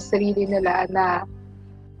tiwala sa sarili nila na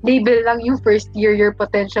label lang yung first year, your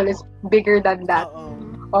potential is bigger than that.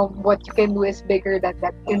 What you can do is bigger than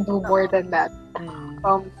that. You can do more than that.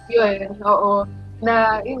 Yun, oo.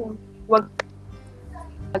 Na, yun, wag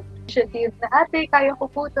initiative na, ate, kaya ko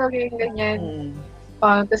po ito, ganyan.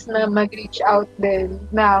 Tapos na mag-reach out din,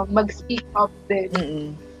 na mag-speak up din,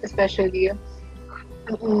 especially.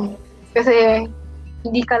 Kasi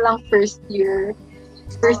hindi ka lang first year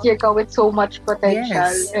ka with so much potential.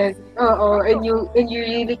 Yes. And you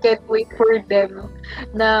really can't wait for them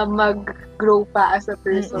na mag-grow pa as a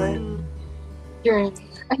person. Ayun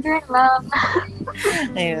lang.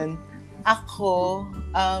 Ayun. Ako,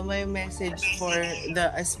 my message for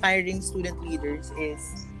the aspiring student leaders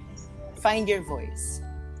is find your voice.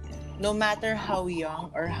 No matter how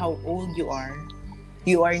young or how old you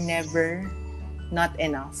are never not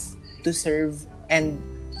enough to serve and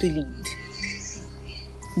to lead.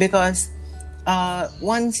 Because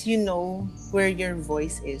once you know where your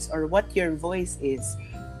voice is or what your voice is,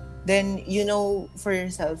 then you know for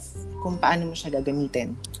yourself kung paano mo siya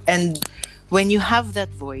gagamitin. And when you have that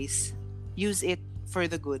voice, use it for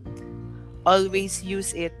the good. Always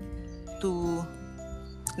use it to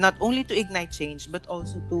not only to ignite change, but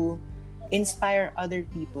also to inspire other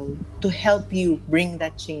people to help you bring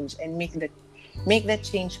that change and make that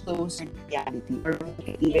change closer to reality or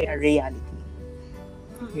make it even a reality.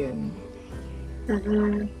 Yun.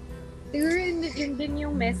 Siguro yun din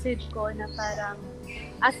yung message ko na parang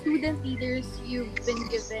as student leaders, you've been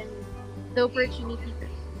given the opportunity to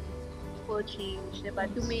change, diba?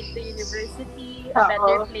 To make the university a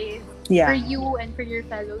better place for you and for your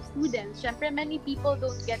fellow students. Syempre, many people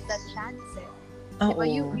don't get that chance. Diba?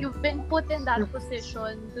 You've been put in that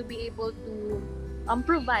position to be able to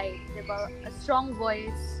provide, diba? A strong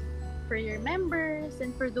voice for your members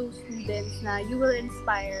and for those students na you will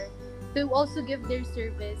inspire to also give their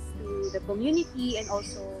service to the community and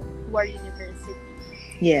also to our university.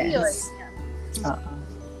 Yes.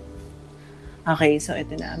 Okay, so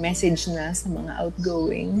ito na. Message na sa mga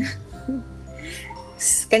outgoing.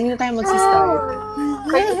 Kanina tayo magsistart?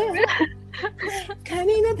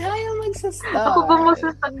 Kanina tayo magsistart. Ako ba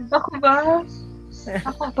magsistart?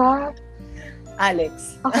 Ako ba?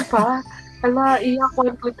 Alex. Ako ba? Ala, iyak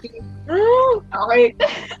 1, 2, 3. Okay.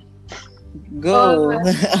 Go!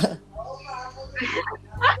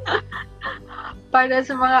 Para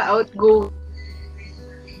sa mga outgoing.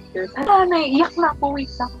 Ala, naiiyak na ako.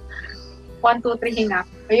 Wait lang. 1, 2, 3, hinga.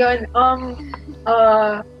 Ayun,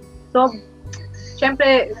 so,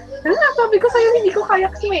 syempre, sabi ko sa'yo, hindi ko kaya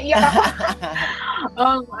kasi may iyak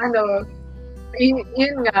ako.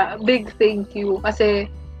 Yun nga, big thank you. Kasi,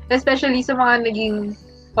 especially sa mga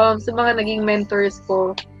naging mentors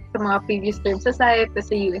ko sa mga previous terms sa site,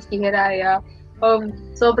 sa UST Hiraya,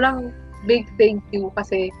 sobrang big thank you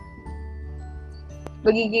kasi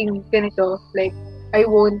magiging ganito, like, I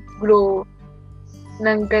won't grow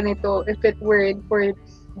ng ganito if it weren't for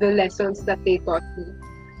the lessons that they taught me.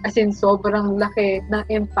 As in, sobrang laki ng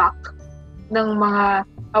impact ng mga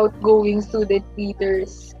outgoing student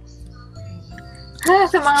leaders.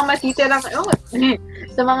 Sa mga matitira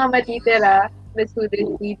na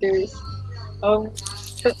student leaders.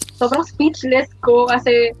 Sobrang speechless ko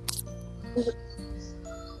kasi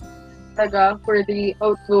for the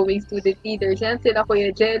outgoing student leaders. Yan sila Kuya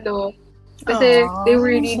Jello. Kasi they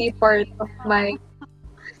were really part of my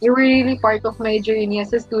journey as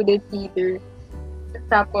a student leader.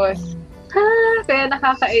 Tapos, kaya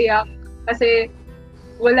nakakaiyak kasi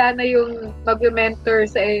wala na yung mag-mentor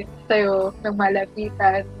sa'yo ng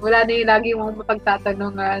malapitan. Wala na yung lagi mong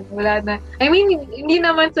mapagtatanungan. Wala na. I mean, hindi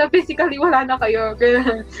naman sa physically wala na kayo.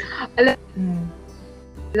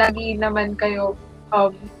 Lagi naman kayo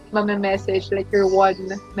message like you're one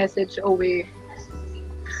message away.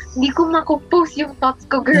 Hindi ko makupost yung thoughts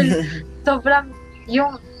ko, girl. Sobrang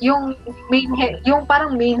yung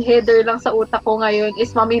parang main header lang sa utak ko ngayon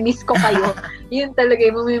is mamimiss ko kayo. Yun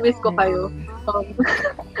talaga, mamimiss ko kayo.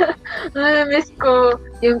 Mamimiss ko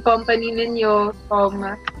yung company ninyo,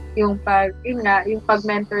 yung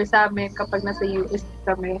pag-mentor sa amin kapag nasa US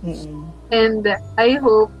kami. And I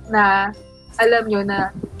hope na alam nyo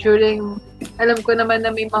na alam ko naman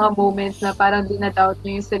na may mga moments na parang dinadoubt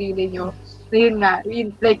nyo yung sarili nyo. Yun nga,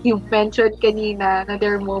 like you mentioned kanina na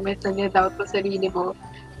there are moments na doubt mo sarili mo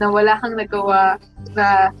na wala kang nagawa,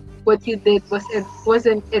 na what you did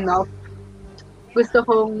wasn't enough. Gusto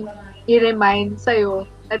kong i-remind sa'yo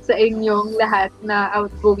at sa inyong lahat na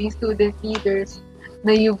outgoing student leaders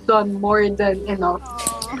na you've done more than enough.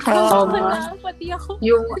 Pati ako.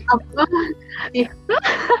 Yung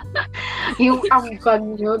ambag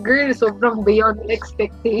nyo, girl, sobrang beyond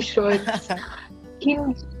expectations.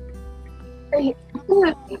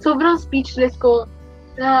 Sobrang speechless ko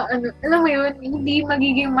na alam mo yun, hindi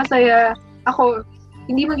magiging masaya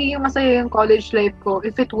yung college life ko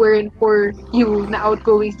if it weren't for you na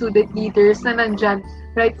outgoing student leaders na nandyan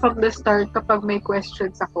right from the start kapag may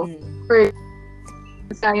questions ako. Or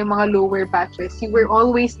sa yung mga lower batches, you were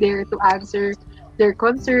always there to answer their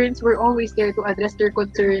concerns. We're always there to address their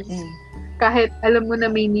concerns. Kahit alam mo na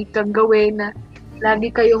may need kang gawin, na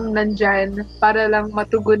lagi kayong nandyan para lang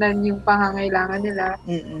matugunan yung pangangailangan nila.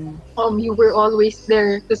 You were always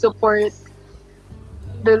there to support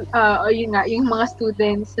yung mga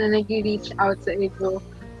students na nag-reach out sa inyo.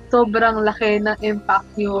 Sobrang laki ng impact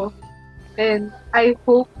nyo. And I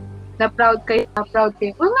hope na proud kayo.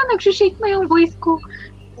 Oh nga, nag-shake na yung voice ko.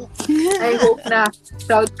 I hope na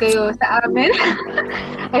proud kayo sa amin.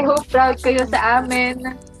 I hope proud kayo sa amin.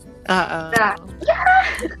 Na,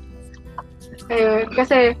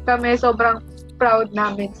 kasi kami sobrang proud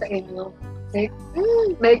namin sa inyo.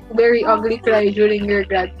 Like very ugly cry during your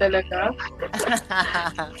grad talaga.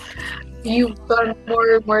 You've done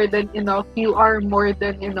more than enough. You are more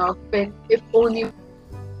than enough. And if only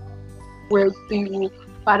world to you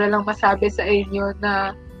para lang masabi sa inyo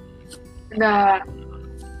na yun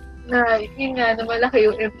nga, na malaki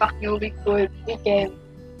yung impact nyo, we can,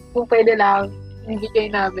 kung pwede lang, ibigay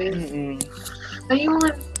namin. Ayun,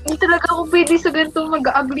 hindi talaga ako pwede sa ganito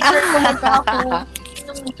mag-ugly cry talaga ako.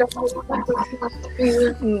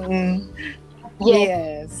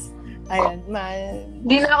 Yes. Ayan,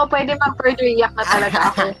 Hindi na ako pwede mag-further yak na talaga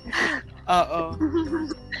ako. Oo.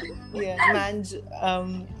 Yeah,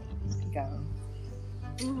 ikaw.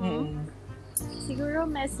 Siguro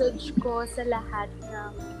message ko sa lahat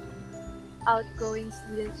ng outgoing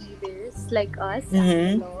student leaders like us.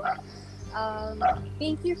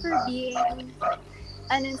 Thank you for being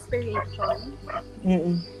an inspiration.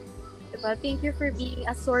 Diba? Thank you for being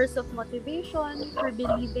a source of motivation, for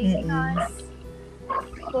believing in us,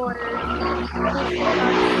 for pushing us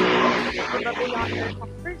beyond our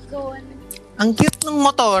comfort zone. Ang cute ng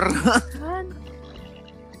motor.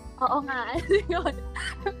 Oo nga.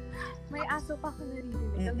 May aso pa ako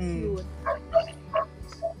narinig. Ang cute.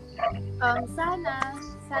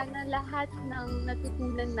 Sana lahat ng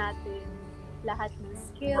natutunan natin, lahat ng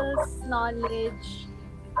skills, knowledge,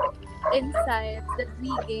 insights that we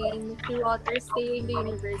gain throughout our stay in the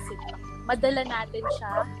university, madala natin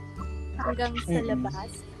siya hanggang sa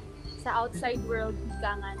labas, sa outside world,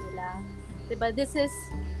 ika nga nila. Diba? This is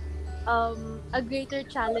a greater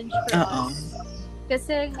challenge for us.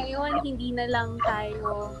 Kasi ngayon, hindi na lang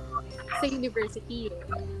tayo sa university.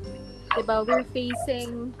 Diba? We're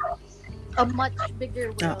facing a much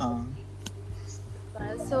bigger world.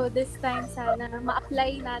 So this time, sana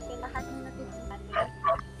ma-apply natin lahat ng natutunan natin.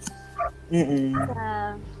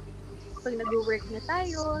 Sa pag nag-work na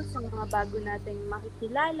tayo, sa mga bago nating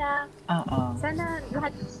makikilala. Sana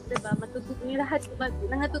lahat, diba, lahat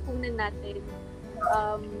ng natutunan natin,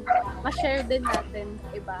 ma-share din natin sa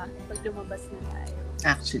iba pag lumabas na tayo.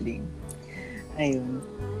 Actually. Ayun.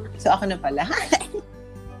 So ako na pala.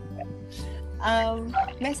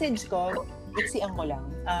 Message ko, iksian ko lang.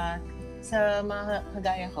 Sa mga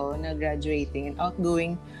kagaya ko na graduating and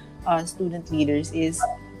outgoing student leaders is,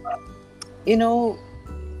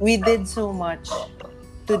 we did so much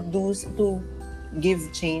to give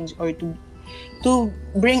change or to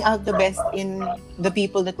bring out the best in the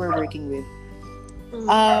people that we're working with.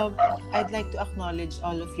 I'd like to acknowledge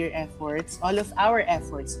all of your efforts, all of our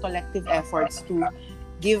efforts, collective efforts to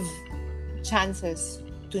give chances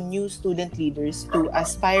to new student leaders, to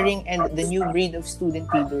aspiring and the new breed of student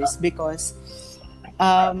leaders, because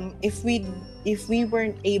if we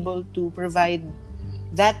weren't able to provide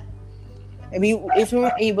that, if we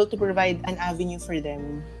weren't able to provide an avenue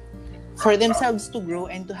for themselves to grow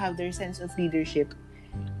and to have their sense of leadership,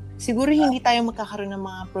 siguro hindi tayo magkakaroon ng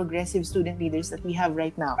mga progressive student leaders that we have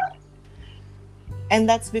right now. And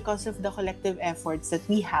that's because of the collective efforts that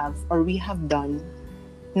we have done,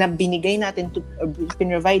 na binigay natin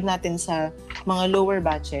pinrovide natin sa mga lower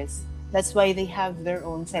batches. That's why they have their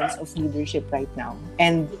own sense of leadership right now.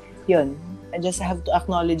 And yun, I just have to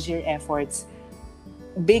acknowledge your efforts.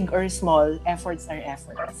 Big or small, efforts are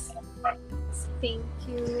efforts. Thank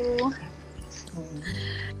you.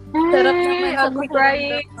 Sarap naman ako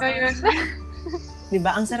crying.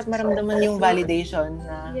 Diba? Ang sarap maramdaman yung validation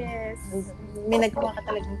na may nagawa ka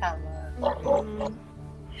talagang tama.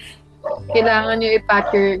 Kailangan nyo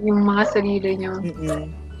i-pattern yung mga sarili nyo.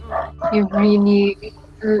 Yung really,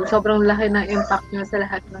 sobrang laki ng impact nyo sa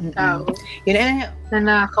lahat ng tao na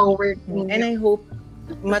nakaka-work. And I hope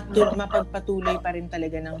mapagpatuloy pa rin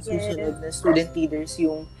talaga ng susunod na student leaders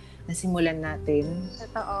yung nasimulan natin.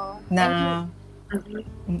 Totoo. Na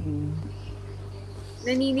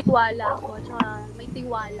naniniwala ako, tsaka may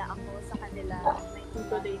tiwala ako sa kanila, may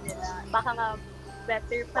tutuloy nila. Baka nga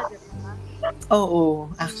better pa, diba? Oo,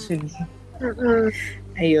 actually.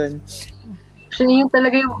 Ayun. Actually, yung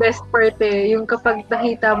talaga yung best part yung kapag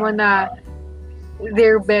nakita mo na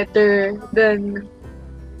they're better than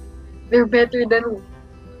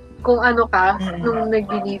kung ano ka nung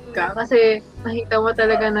nag-lead ka. Kasi nakita mo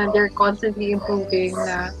talaga na they're constantly improving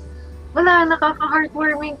na wala,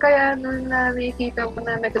 nakaka-heartwarming kaya nung na nakikita mo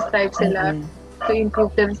na nag-strive sila to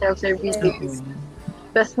improve themselves every day.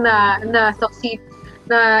 Tapos na-succeed,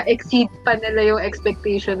 na-exceed pa nila yung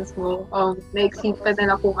expectations mo. Na-exceed pa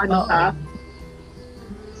nila kung ano ka.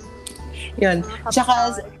 Yun.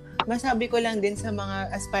 Tsaka, masabi ko lang din sa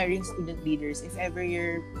mga aspiring student leaders, if ever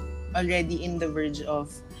you're already in the verge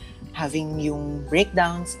of having yung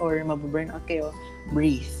breakdowns or mababurnout kayo,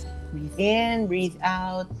 breathe. Breathe in, breathe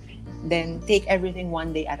out, then take everything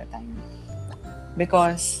one day at a time.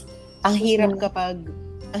 Because ang hirap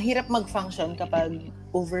mag-function kapag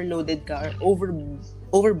overloaded ka or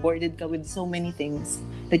overboarded ka with so many things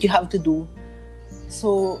that you have to do.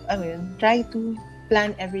 So, try to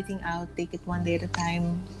plan everything out, take it one day at a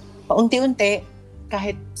time. Paunti-unti,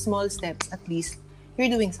 kahit small steps, at least you're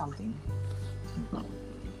doing something.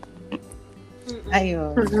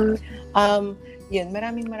 Ayun. Yun,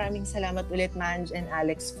 maraming salamat ulit, Manj and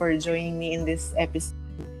Alex, for joining me in this episode.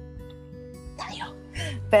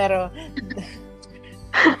 Pero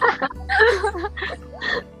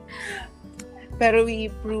we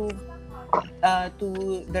prove to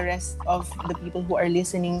the rest of the people who are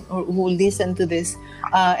listening or who listen to this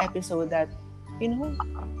episode that,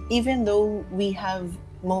 even though we have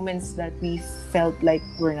moments that we felt like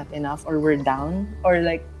we're not enough or we're down or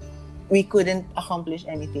like we couldn't accomplish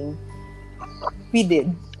anything, we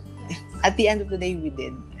did. At the end of the day, we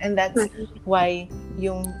did. And that's why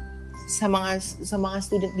yung sa mga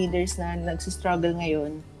student leaders na nagsistruggle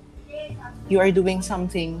ngayon, you are doing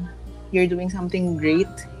something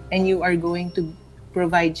great, and you are going to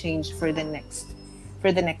provide change for the next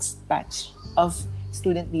batch of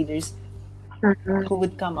student leaders who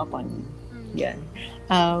would come upon you. Yan.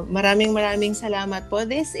 Maraming salamat po.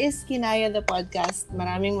 This is Kinaya the Podcast.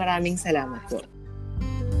 Maraming salamat po.